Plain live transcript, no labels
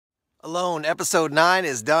Alone, episode 9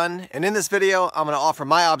 is done, and in this video, I'm going to offer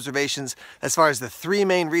my observations as far as the 3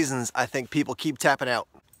 main reasons I think people keep tapping out.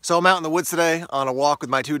 So I'm out in the woods today on a walk with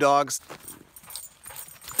my 2 dogs.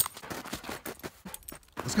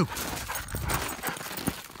 Let's go.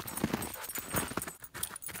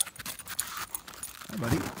 Hi,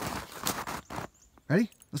 buddy. Ready?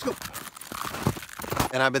 Let's go.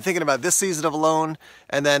 And I've been thinking about this season of Alone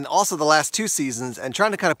and then also the last 2 seasons and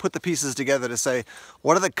trying to kind of put the pieces together to say,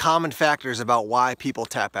 what are the common factors about why people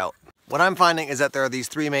tap out? What I'm finding is that there are these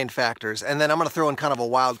 3 main factors, and then I'm going to throw in kind of a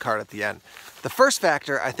wild card at the end. The first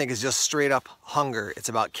factor I think is just straight up hunger. It's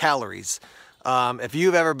about calories. If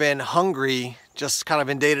you've ever been hungry just kind of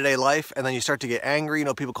in day-to-day life and then you start to get angry, you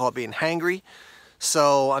know, people call it being hangry.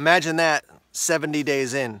 So imagine that 70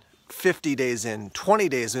 days in. 50 days in, 20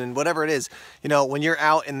 days in, whatever it is. You know, when you're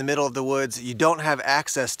out in the middle of the woods, you don't have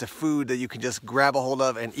access to food that you can just grab a hold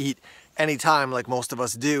of and eat anytime like most of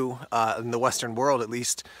us do, in the Western world at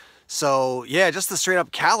least. So yeah, just the straight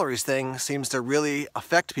up calories thing seems to really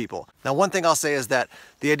affect people. Now, one thing I'll say is that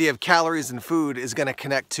the idea of calories and food is going to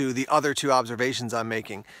connect to the other 2 observations I'm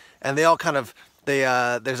making. And they all kind of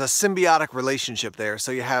there's a symbiotic relationship there.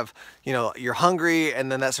 So you have, you know, you're hungry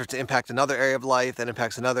and then that starts to impact another area of life, that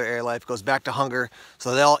impacts another area of life, goes back to hunger.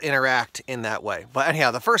 So they all interact in that way. But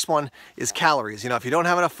anyhow, the first one is calories. You know, if you don't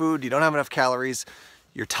have enough food, you don't have enough calories,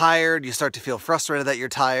 you're tired, you start to feel frustrated that you're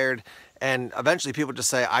tired. And eventually people just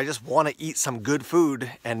say, I just want to eat some good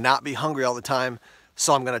food and not be hungry all the time.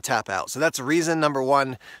 So I'm going to tap out. So that's reason number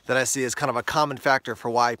 1 that I see as kind of a common factor for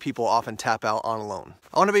why people often tap out on Alone.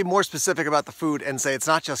 I want to be more specific about the food and say it's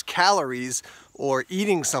not just calories or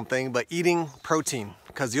eating something, but eating protein.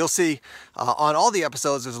 Because you'll see on all the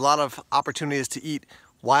episodes, there's a lot of opportunities to eat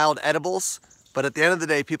wild edibles. But at the end of the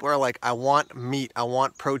day, people are like, I want meat, I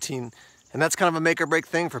want protein. And that's kind of a make or break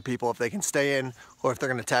thing for people if they can stay in or if they're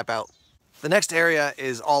going to tap out. The next area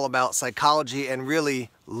is all about psychology and really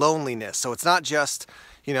loneliness. So it's not just,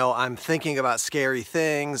 you know, I'm thinking about scary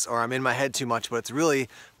things or I'm in my head too much, but it's really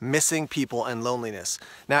missing people and loneliness.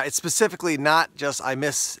 Now, it's specifically not just I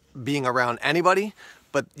miss being around anybody,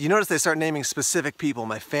 but you notice they start naming specific people,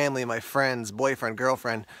 my family, my friends, boyfriend,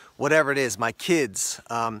 girlfriend, whatever it is, my kids.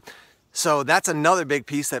 So that's another big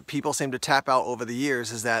piece that people seem to tap out over the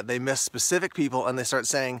years, is that they miss specific people and they start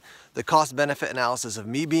saying the cost-benefit analysis of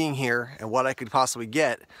me being here and what I could possibly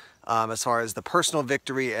get as far as the personal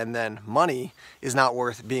victory and then money is not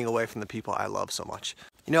worth being away from the people I love so much.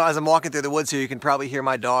 You know, as I'm walking through the woods here, you can probably hear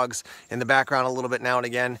my dogs in the background a little bit now and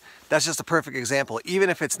again. That's just a perfect example. Even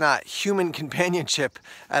if it's not human companionship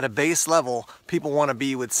at a base level, people want to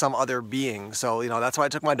be with some other being. So, you know, that's why I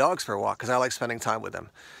took my dogs for a walk, because I like spending time with them.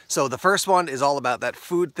 So the first one is all about that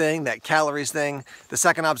food thing, that calories thing. The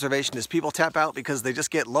second observation is people tap out because they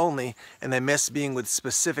just get lonely and they miss being with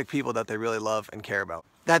specific people that they really love and care about.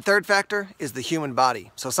 That third factor is the human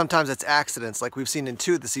body. So sometimes it's accidents, like we've seen in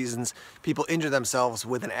 2 of the seasons, people injure themselves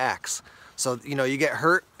with an axe. So, you know, you get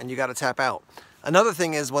hurt and you got to tap out. Another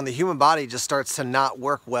thing is when the human body just starts to not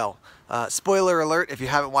work well. Spoiler alert, if you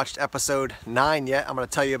haven't watched episode 9 yet, I'm going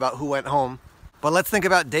to tell you about who went home. But let's think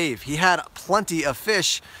about Dave. He had plenty of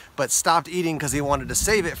fish, but stopped eating because he wanted to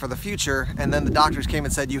save it for the future. And then the doctors came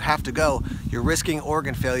and said, you have to go. You're risking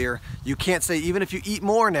organ failure. You can't stay, even if you eat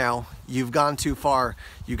more now, you've gone too far.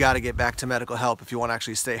 You got to get back to medical help if you want to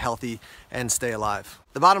actually stay healthy and stay alive.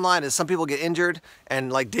 The bottom line is some people get injured,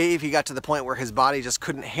 and like Dave, he got to the point where his body just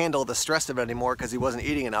couldn't handle the stress of it anymore because he wasn't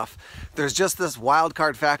eating enough. There's just this wild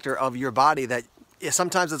card factor of your body that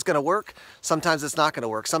sometimes it's going to work, sometimes it's not going to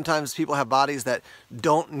work. Sometimes people have bodies that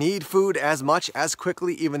don't need food as much as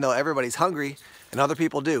quickly, even though everybody's hungry, and other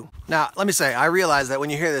people do. Now, let me say, I realize that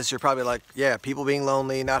when you hear this, you're probably like, yeah, people being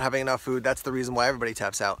lonely, not having enough food, that's the reason why everybody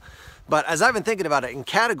taps out. But as I've been thinking about it and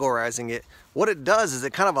categorizing it, what it does is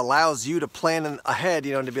it kind of allows you to plan ahead,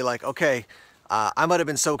 you know, to be like, okay, I might have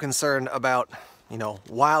been so concerned about, you know,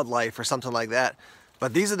 wildlife or something like that.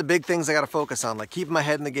 But these are the big things I got to focus on, like keeping my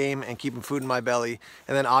head in the game and keeping food in my belly.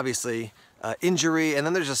 And then obviously injury. And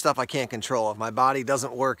then there's just stuff I can't control. If my body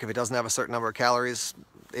doesn't work, if it doesn't have a certain number of calories,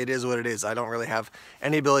 it is what it is. I don't really have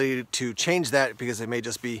any ability to change that because it may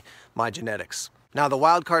just be my genetics. Now, the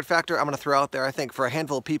wild card factor I'm going to throw out there, I think for a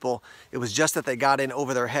handful of people, it was just that they got in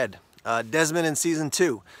over their head. Desmond in season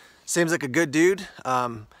 2 seems like a good dude.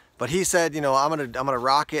 But he said, you know, I'm gonna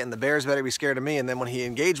rock it and the bears better be scared of me. And then when he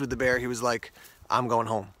engaged with the bear, he was like, I'm going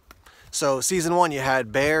home. So season 1, you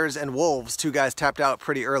had bears and wolves. 2 guys tapped out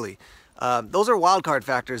pretty early. Those are wild card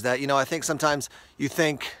factors that, you know, I think sometimes you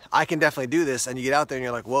think I can definitely do this, and you get out there and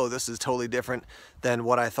you're like, whoa, this is totally different than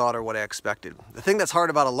what I thought or what I expected. The thing that's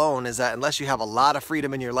hard about alone is that unless you have a lot of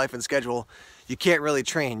freedom in your life and schedule, you can't really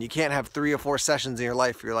train. You can't have 3 or 4 sessions in your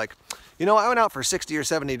life where you're like, you know, I went out for 60 or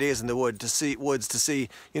 70 days in the woods to see,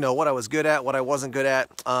 you know, what I was good at, what I wasn't good at,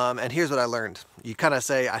 and here's what I learned. You kind of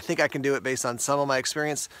say, I think I can do it based on some of my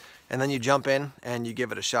experience, and then you jump in and you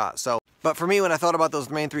give it a shot. So, but for me, when I thought about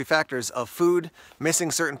those main 3 factors of food,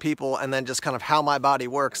 missing certain people, and then just kind of how my body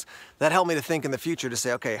works, that helped me to think in the future to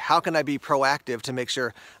say, okay, how can I be proactive to make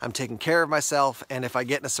sure I'm taking care of myself, and if I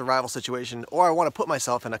get in a survival situation or I want to put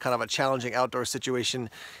myself in a kind of a challenging outdoor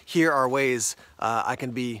situation, here are ways I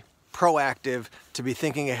can be proactive to be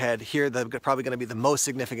thinking ahead. Here are probably going to be the most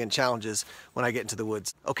significant challenges when I get into the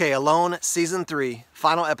woods. Okay, Alone Season 3,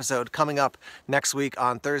 final episode coming up next week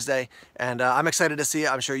on Thursday, and I'm excited to see it.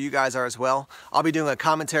 I'm sure you guys are as well. I'll be doing a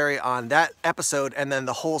commentary on that episode and then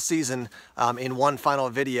the whole season in one final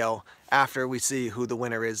video after we see who the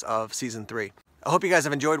winner is of Season 3. I hope you guys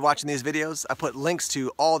have enjoyed watching these videos. I put links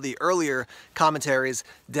to all the earlier commentaries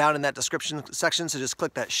down in that description section, so just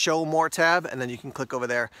click that Show More tab, and then you can click over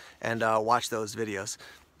there and watch those videos.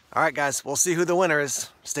 All right, guys, we'll see who the winner is.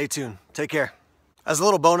 Stay tuned. Take care. As a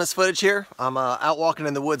little bonus footage here, I'm out walking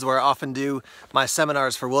in the woods where I often do my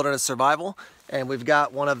seminars for wilderness survival, and we've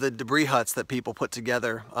got one of the debris huts that people put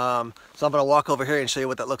together. So I'm gonna walk over here and show you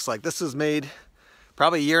what that looks like. This was made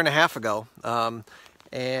probably 1.5 years ago.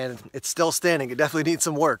 And it's still standing. It definitely needs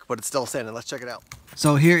some work, but it's still standing. Let's check it out.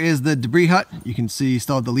 So here is the debris hut. You can see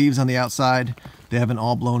still have the leaves on the outside. They haven't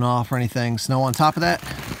all blown off or anything. Snow on top of that.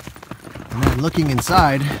 And then looking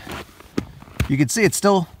inside, you can see it's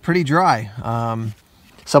still pretty dry.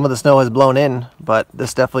 Some of the snow has blown in, but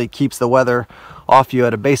this definitely keeps the weather off you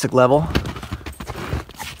at a basic level.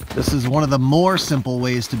 This is one of the more simple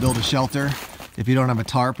ways to build a shelter if you don't have a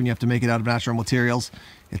tarp and you have to make it out of natural materials.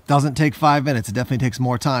 It doesn't take 5 minutes, it definitely takes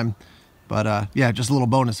more time. But yeah, just a little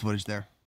bonus footage there.